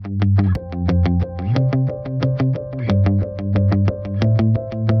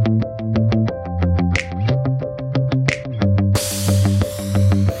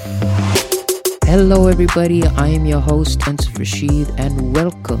everybody, I am your host Ansuf Rashid and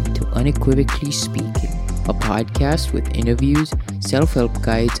welcome to Unequivocally Speaking, a podcast with interviews, self-help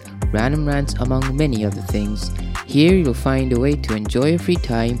guides, random rants among many other things. Here you'll find a way to enjoy your free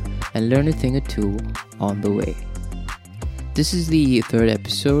time and learn a thing or two on the way. This is the third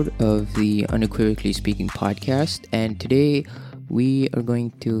episode of the Unequivocally Speaking podcast, and today we are going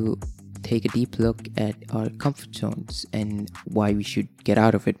to take a deep look at our comfort zones and why we should get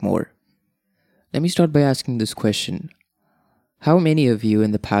out of it more. Let me start by asking this question. How many of you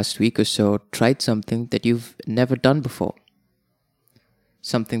in the past week or so tried something that you've never done before?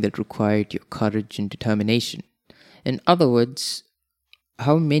 Something that required your courage and determination. In other words,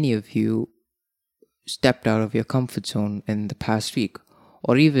 how many of you stepped out of your comfort zone in the past week,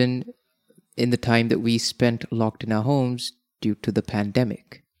 or even in the time that we spent locked in our homes due to the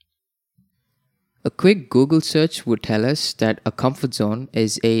pandemic? A quick Google search would tell us that a comfort zone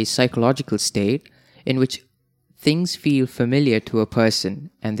is a psychological state in which things feel familiar to a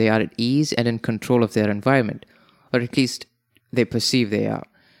person and they are at ease and in control of their environment, or at least they perceive they are,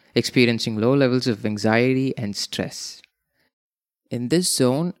 experiencing low levels of anxiety and stress. In this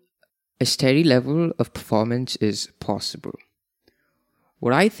zone, a steady level of performance is possible.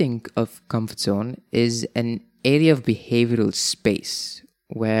 What I think of comfort zone is an area of behavioral space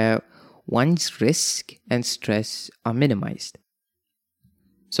where one's risk and stress are minimized.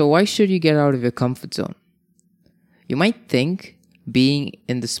 So why should you get out of your comfort zone? You might think being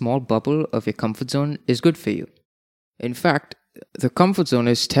in the small bubble of your comfort zone is good for you. In fact, the comfort zone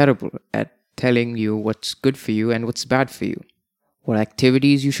is terrible at telling you what's good for you and what's bad for you, what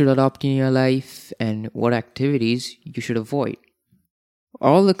activities you should adopt in your life and what activities you should avoid.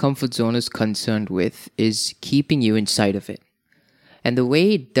 All the comfort zone is concerned with is keeping you inside of it. And the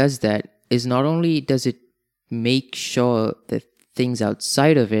way it does that is not only does it make sure that things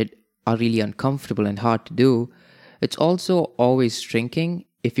outside of it are really uncomfortable and hard to do, it's also always shrinking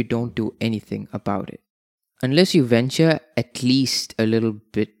if you don't do anything about it. Unless you venture at least a little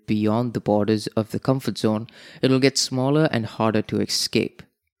bit beyond the borders of the comfort zone, it'll get smaller and harder to escape.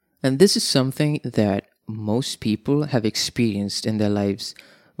 And this is something that most people have experienced in their lives,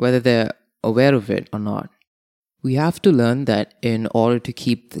 whether they're aware of it or not. We have to learn that in order to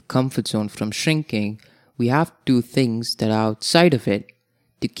keep the comfort zone from shrinking, we have to do things that are outside of it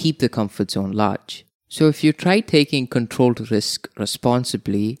to keep the comfort zone large. So if you try taking controlled risk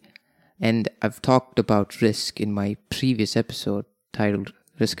responsibly, and I've talked about risk in my previous episode titled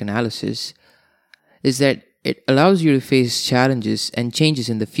Risk Analysis, is that it allows you to face challenges and changes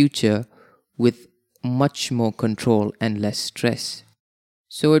in the future with much more control and less stress.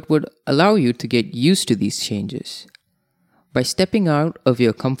 So it would allow you to get used to these changes. By stepping out of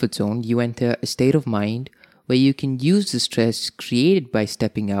your comfort zone, you enter a state of mind where you can use the stress created by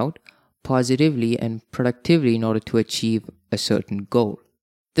stepping out positively and productively in order to achieve a certain goal.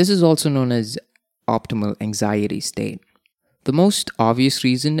 This is also known as optimal anxiety state. The most obvious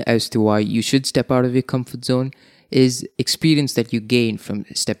reason as to why you should step out of your comfort zone is experience that you gain from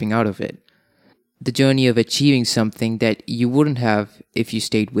stepping out of it. The journey of achieving something that you wouldn't have if you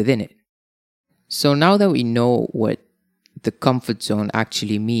stayed within it. So now that we know what the comfort zone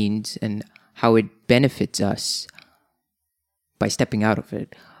actually means and how it benefits us by stepping out of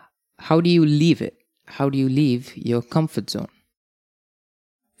it, how do you leave it? How do you leave your comfort zone?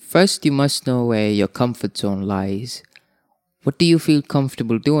 First, you must know where your comfort zone lies. What do you feel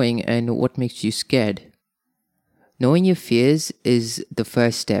comfortable doing and what makes you scared? Knowing your fears is the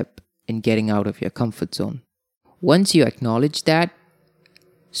first step in getting out of your comfort zone. Once you acknowledge that,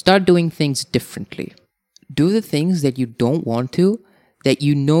 start doing things differently. Do the things that you don't want to, that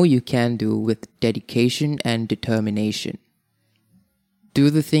you know you can do with dedication and determination. Do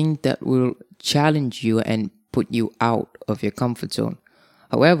the thing that will challenge you and put you out of your comfort zone.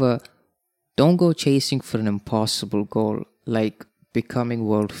 However, don't go chasing for an impossible goal like becoming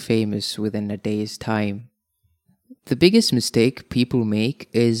world famous within a day's time. The biggest mistake people make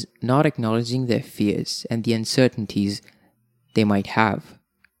is not acknowledging their fears and the uncertainties they might have.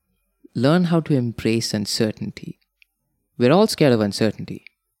 Learn how to embrace uncertainty. We're all scared of uncertainty.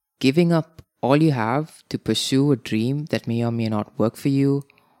 Giving up all you have to pursue a dream that may or may not work for you,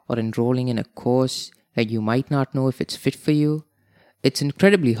 or enrolling in a course that you might not know if it's fit for you, it's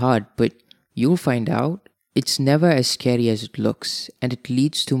incredibly hard, but you'll find out it's never as scary as it looks, and it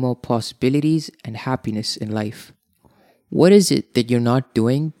leads to more possibilities and happiness in life. What is it that you're not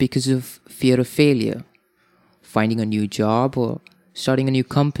doing because of fear of failure? Finding a new job or starting a new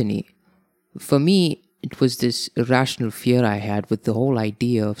company? For me, it was this irrational fear I had with the whole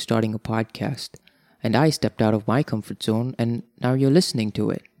idea of starting a podcast, and I stepped out of my comfort zone and now you're listening to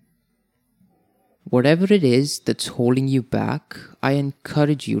it. Whatever it is that's holding you back, I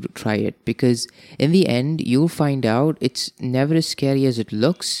encourage you to try it, because in the end, you'll find out it's never as scary as it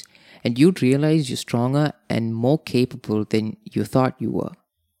looks, and you'd realize you're stronger and more capable than you thought you were.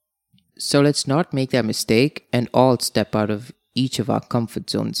 So let's not make that mistake and all step out of each of our comfort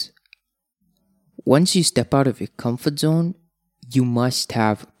zones. Once you step out of your comfort zone, you must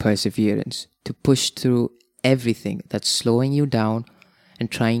have perseverance to push through everything that's slowing you down and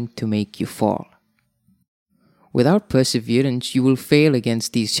trying to make you fall. Without perseverance, you will fail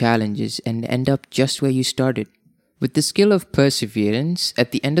against these challenges and end up just where you started. With the skill of perseverance,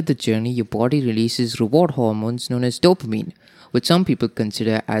 at the end of the journey, your body releases reward hormones known as dopamine, which some people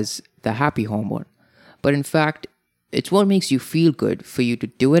consider as the happy hormone. But in fact, it's what makes you feel good for you to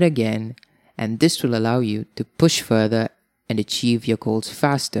do it again, and this will allow you to push further and achieve your goals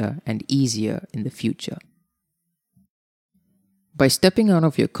faster and easier in the future. By stepping out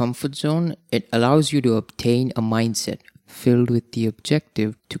of your comfort zone, it allows you to obtain a mindset filled with the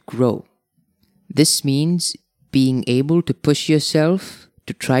objective to grow. This means being able to push yourself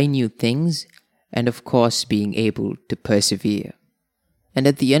to try new things, and of course being able to persevere. And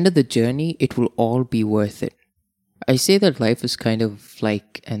at the end of the journey, it will all be worth it. I say that life is kind of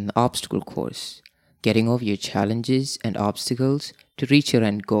like an obstacle course, getting over your challenges and obstacles to reach your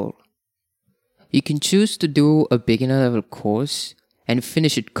end goal. You can choose to do a beginner level course and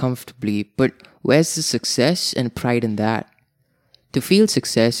finish it comfortably, but where's the success and pride in that? To feel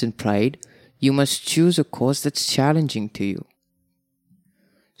success and pride, you must choose a course that's challenging to you.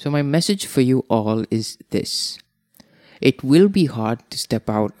 So my message for you all is this. It will be hard to step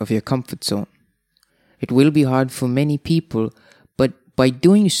out of your comfort zone. It will be hard for many people, but by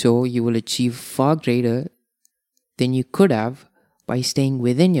doing so, you will achieve far greater than you could have by staying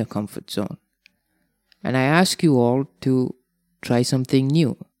within your comfort zone. And I ask you all to try something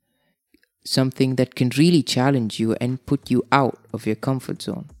new, something that can really challenge you and put you out of your comfort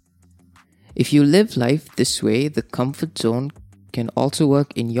zone. If you live life this way, the comfort zone can also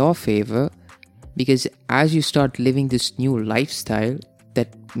work in your favor, because as you start living this new lifestyle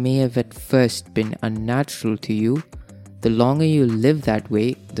that may have at first been unnatural to you, the longer you live that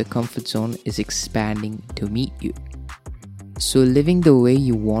way, the comfort zone is expanding to meet you. So living the way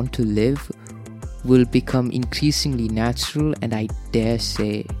you want to live will become increasingly natural and, I dare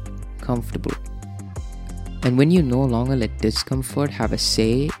say, comfortable. And when you no longer let discomfort have a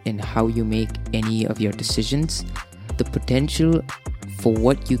say in how you make any of your decisions, the potential for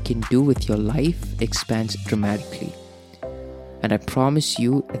what you can do with your life expands dramatically. And I promise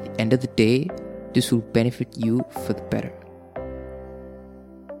you, at the end of the day, this will benefit you for the better.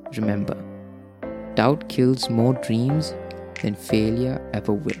 Remember, doubt kills more dreams than failure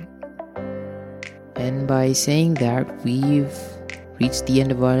ever will. And by saying that, we've reached the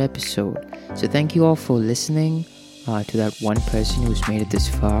end of our episode. So thank you all for listening. To that one person who's made it this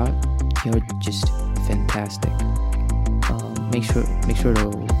far, you're just fantastic. Make sure to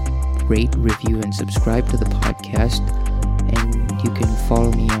rate, review, and subscribe to the podcast. And you can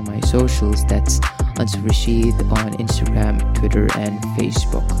follow me on my socials. That's Ansar Rashid on Instagram, Twitter, and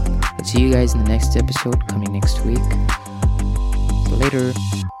Facebook. I'll see you guys in the next episode coming next week. Later.